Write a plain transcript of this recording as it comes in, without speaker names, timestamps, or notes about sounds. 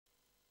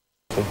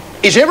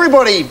Is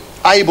everybody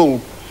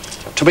able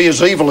to be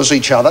as evil as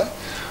each other?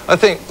 I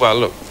think, well,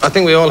 look, I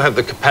think we all have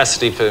the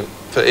capacity for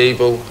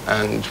evil,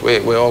 and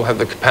we all have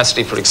the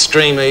capacity for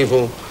extreme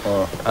evil,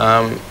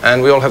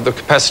 and we all have the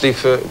capacity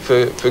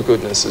for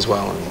goodness as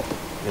well. And,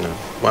 you know,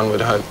 one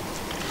would hope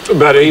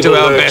but we do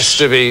our best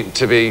to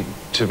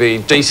be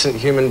decent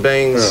human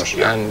beings,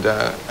 yes.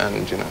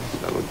 and you know,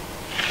 that would.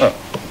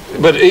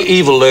 But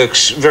evil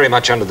lurks very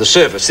much under the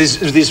surface.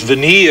 This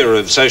veneer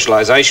of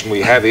socialisation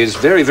we have is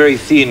very, very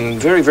thin,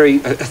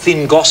 a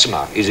thin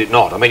gossamer, is it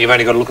not? I mean, you've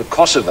only got to look at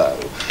Kosovo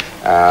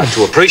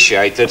to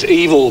appreciate that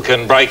evil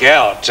can break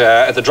out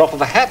at the drop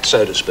of a hat,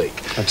 so to speak.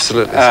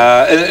 Absolutely.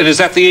 And is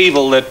that the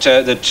evil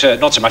that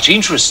not so much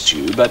interests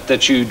you, but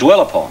that you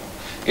dwell upon?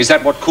 Is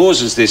that what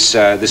causes this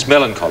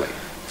melancholy?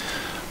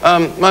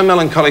 My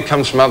melancholy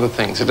comes from other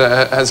things. It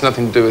has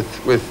nothing to do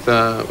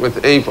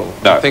with evil.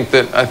 No. I think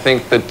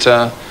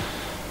that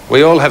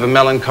we all have a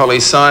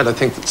melancholy side. I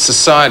think that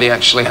society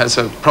actually has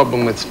a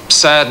problem with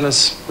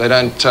sadness. They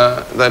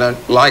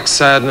don't like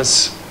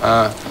sadness.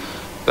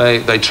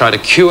 They try to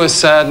cure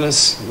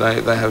sadness.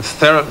 They have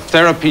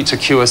therapy to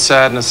cure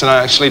sadness, and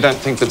I actually don't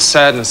think that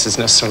sadness is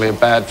necessarily a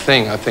bad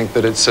thing. I think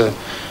that it's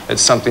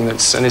something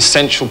that's an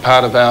essential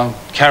part of our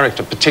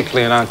character,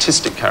 particularly an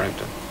artistic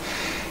character.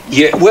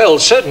 Yeah, well,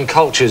 certain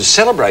cultures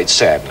celebrate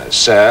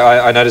sadness.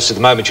 I notice at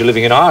the moment you're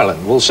living in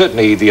Ireland. Well,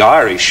 certainly the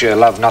Irish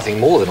love nothing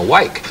more than a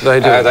wake. They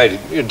do.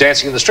 They're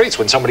dancing in the streets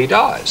when somebody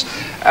dies.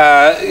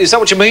 Is that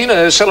what you mean,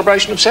 a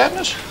celebration of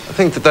sadness? I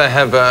think that they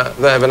have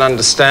an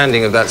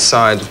understanding of that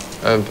side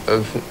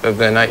of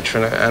their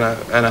nature and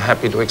are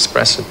happy to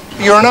express it.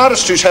 You're an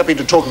artist who's happy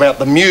to talk about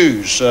the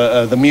muse.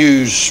 The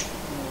muse,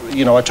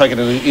 you know, I take it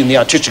in the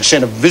artistic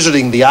sense of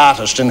visiting the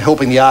artist and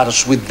helping the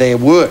artist with their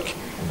work.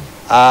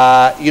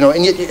 You know,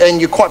 and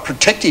you're quite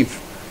protective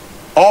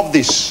of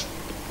this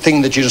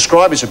thing that you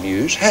describe as a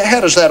muse.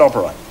 How does that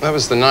operate? That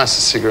was the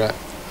nicest cigarette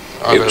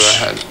I've ever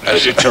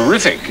had.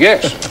 Terrific,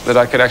 yes. That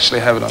I could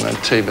actually have it on a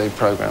TV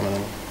programme.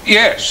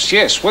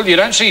 Yes. Well, you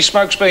don't see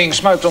smokes being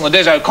smoked on the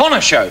Des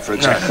O'Connor show, for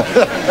example.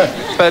 No.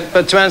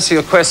 But to answer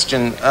your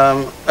question,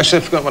 actually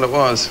I forgot what it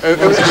was. It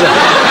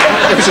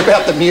was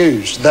about the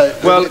muse.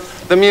 Well,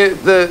 the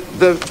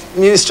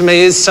muse to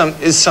me is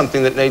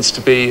something that needs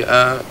to be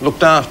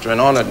looked after and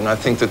honoured, and I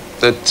think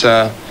that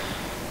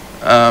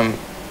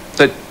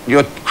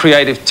your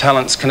creative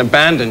talents can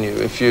abandon you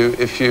if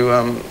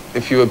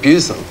you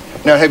abuse them.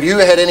 Now, have you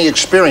had any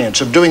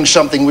experience of doing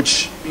something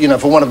which, you know,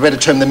 for want of a better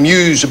term, the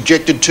muse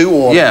objected to?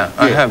 Or yeah,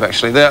 I have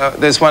actually.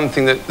 There's one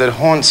thing that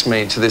haunts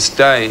me to this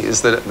day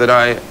is that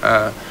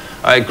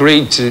I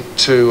agreed to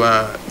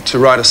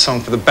write a song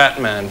for the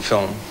Batman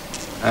film,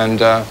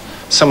 and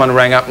someone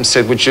rang up and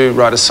said, "Would you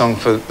write a song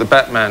for the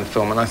Batman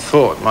film?" And I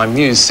thought, my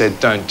muse said,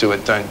 "Don't do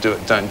it, don't do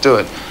it, don't do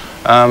it."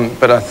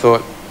 But I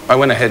thought, I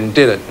went ahead and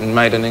did it and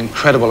made an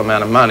incredible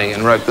amount of money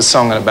and wrote the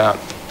song in about,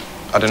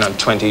 I don't know,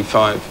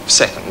 25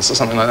 seconds or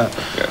something like that.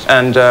 Yes.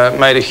 And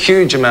made a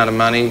huge amount of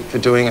money for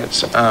doing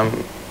it,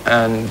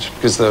 and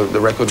because the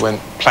record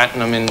went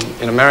platinum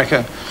in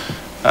America.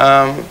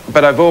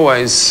 But I've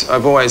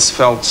always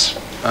felt,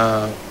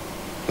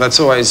 that's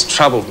always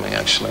troubled me,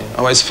 actually. I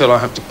always feel I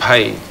have to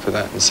pay for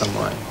that in some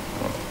way.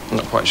 I'm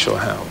not quite sure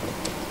how.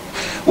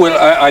 Well,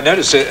 I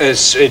notice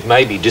it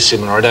may be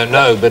dissimilar, I don't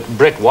know, but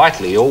Brett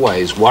Whiteley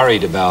always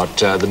worried about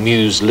the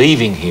muse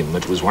leaving him.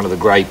 It was one of the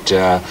great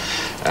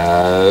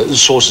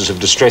sources of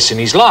distress in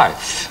his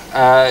life.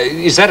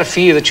 Is that a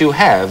fear that you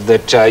have,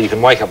 that you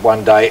can wake up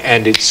one day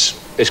and it's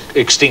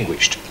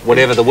extinguished,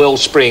 whatever the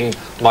wellspring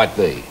might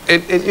be?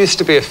 It used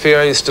to be a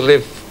fear. I used to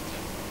live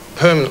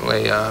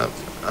permanently.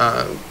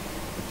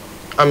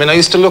 I mean, I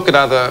used to look at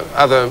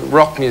other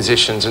rock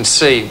musicians and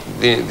see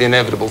the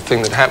inevitable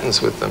thing that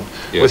happens with them,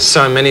 yes, with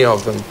so many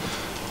of them.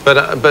 But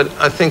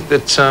I think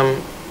that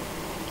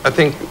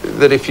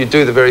if you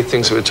do the very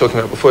things we were talking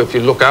about before, if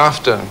you look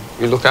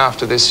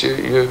after this,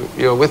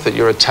 you're with it.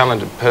 You're a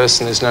talented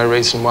person. There's no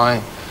reason why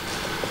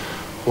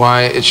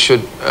it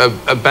should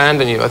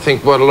abandon you. I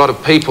think what a lot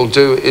of people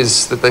do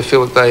is that they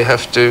feel that they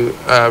have to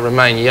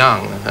remain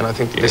young, and I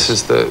think that yes,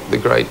 this is the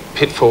great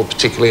pitfall,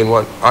 particularly in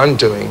what I'm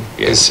doing,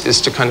 yes,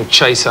 is to kind of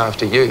chase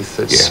after youth.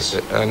 Yes.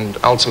 And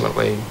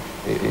ultimately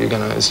you're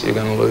going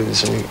to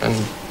lose, and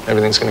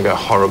everything's going to go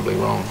horribly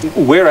wrong.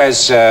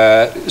 Whereas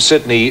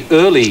certainly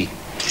early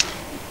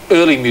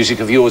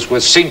music of yours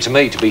seemed to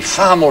me to be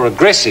far more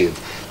aggressive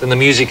than the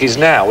music is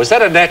now. Is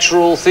that a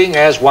natural thing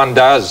as one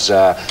does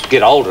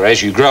get older,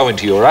 as you grow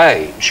into your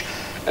age,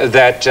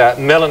 that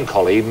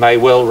melancholy may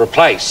well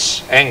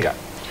replace anger?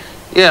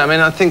 Yeah, I mean,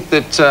 I think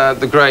that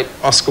the great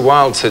Oscar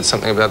Wilde said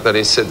something about that.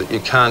 He said that you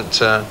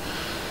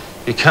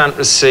can't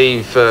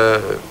receive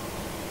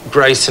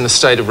grace in a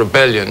state of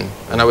rebellion,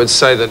 and I would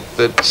say that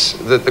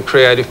the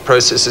creative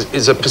process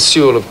is a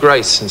pursuit of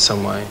grace in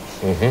some way.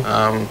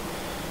 Mm-hmm.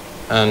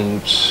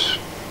 And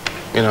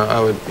you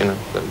know,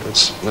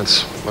 that's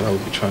what I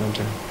would be trying to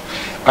do.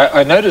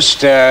 I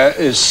noticed there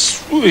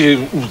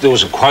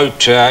was a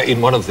quote in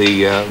one of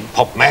the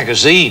pop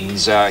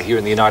magazines here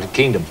in the United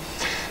Kingdom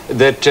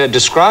that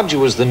described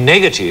you as the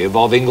negative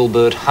of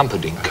Engelbert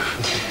Humperdinck.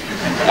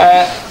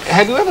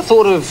 Have you ever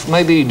thought of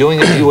maybe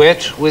doing a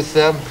duet with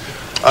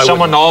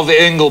someone of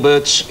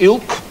Engelbert's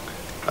ilk?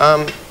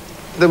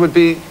 There would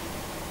be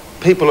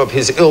people of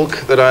his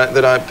ilk that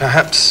I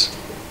perhaps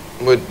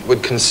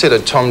would consider.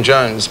 Tom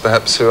Jones,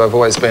 perhaps, who I've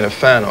always been a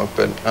fan of,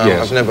 but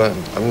yes.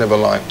 I've never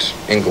liked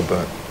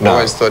Engelbert. No. I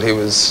always thought he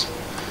was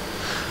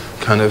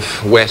kind of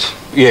wet.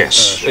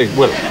 Yes,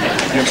 well,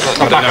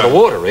 a bucket of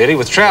water, really,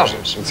 with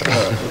trousers.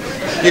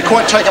 You're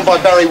quite taken by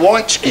Barry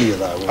White's gear,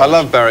 though. I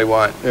love Barry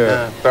White.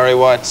 Yeah. Barry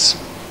White's,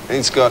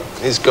 he's got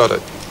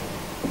it.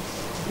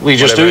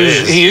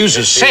 He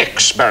uses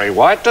sex, Barry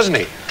White, doesn't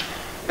he?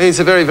 He's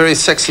a very, very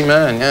sexy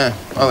man, yeah.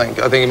 I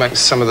think he makes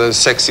some of the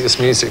sexiest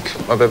music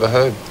I've ever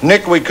heard.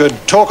 Nick, we could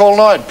talk all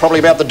night, probably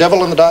about the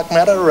devil and the dark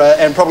matter,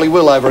 and probably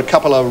will over a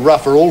couple of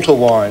rougher altar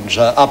wines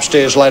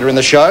upstairs later in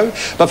the show.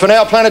 But for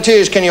now,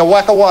 Planeteers, can you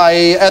whack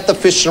away at the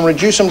fists and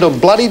reduce them to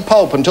bloodied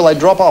pulp until they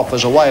drop off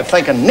as a way of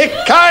thanking Nick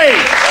Cave?